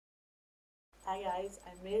Hi guys,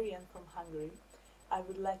 I'm Marian from Hungary. I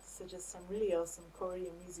would like to suggest some really awesome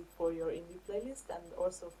Korean music for your indie playlist and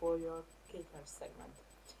also for your K-Cash segment.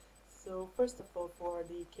 So first of all, for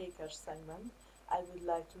the K-Cash segment, I would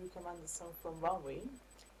like to recommend a song from One Way.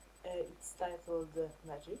 It's titled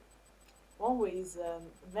Magic. One Way is an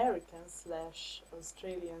American slash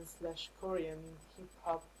Australian slash Korean hip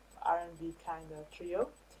hop R&B kind of trio,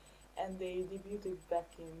 and they debuted back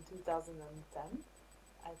in 2010,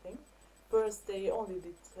 I think. First, they only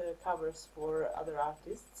did covers for other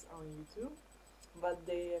artists on YouTube, but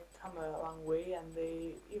they have come a long way, and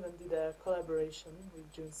they even did a collaboration with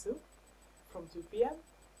Junsu from 2PM,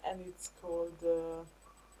 and it's called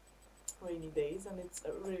Rainy Days, and it's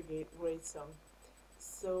a really great song.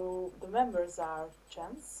 So the members are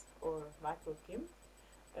Chance or Michael Kim,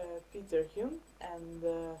 Peter Hyun, and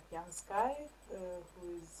Young Sky,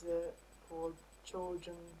 who is called Cho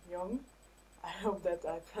Jun Young. I hope that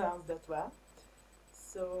I pronounced that well.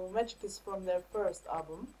 So Magic is from their first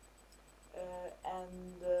album,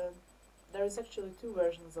 and there is actually two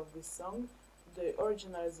versions of this song. The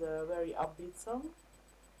original is a very upbeat song,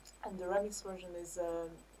 and the remix version is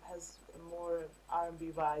has a more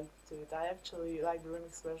R&B vibe to it. I actually like the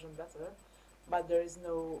remix version better, but there is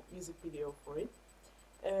no music video for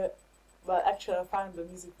it. Well, actually, I found the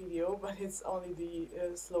music video, but it's only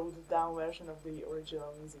the slowed down version of the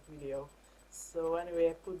original music video. So anyway,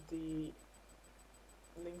 I put the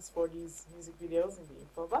links for these music videos in the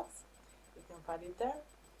info box. You can find it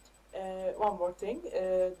there. One more thing.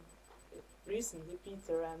 Recently,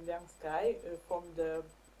 Peter and Young Sky formed a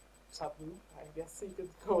subgroup, I guess you could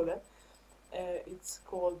call it. It's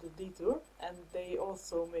called Detour, and they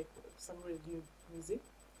also make some really good music.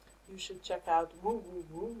 You should check out Woo Woo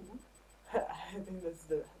Woo. I think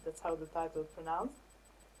that's how the title is pronounced.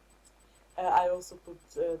 I also put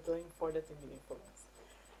the link for that in the info box.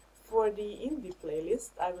 For the indie playlist,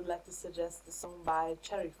 I would like to suggest a song by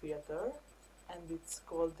Cherry Theater, and it's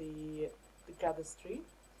called the Goddess Tree.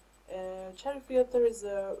 Cherry Theater is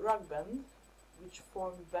a rock band which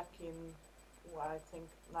formed back in, well, I think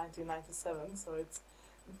 1997, so it's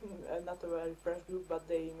not a very fresh group, but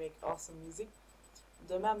they make awesome music.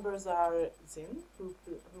 The members are Zin, who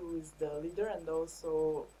is the leader and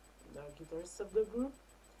also the guitarist of the group,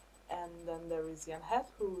 and then there is Jan Het,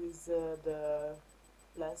 who is the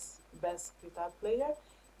bass guitar player,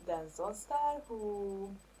 then Zonstar, who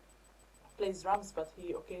plays drums but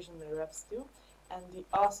he occasionally raps too, and the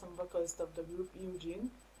awesome vocalist of the group, Eugene,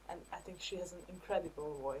 and I think she has an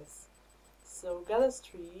incredible voice. So Goddess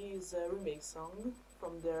Tree is a remake song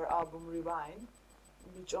from their album Rewind,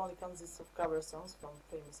 which only consists of cover songs from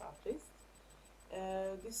famous artists.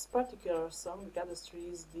 This particular song, Goddess Tree,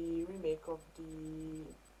 is the remake of the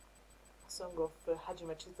song of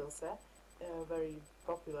Hajime Chitose, a very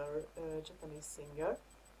popular Japanese singer.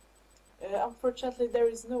 Unfortunately, there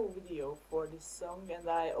is no video for this song, and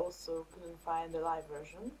I also couldn't find a live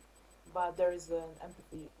version, but there is an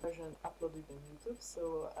MP3 version uploaded in YouTube,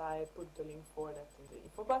 so I put the link for that in the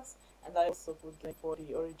info box, and I also put the link for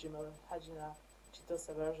the original Hajime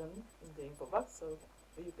Chitose version in the info box, so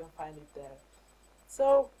you can find it there.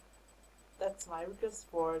 So that's my request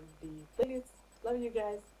for the playlist. Love you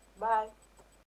guys. Bye.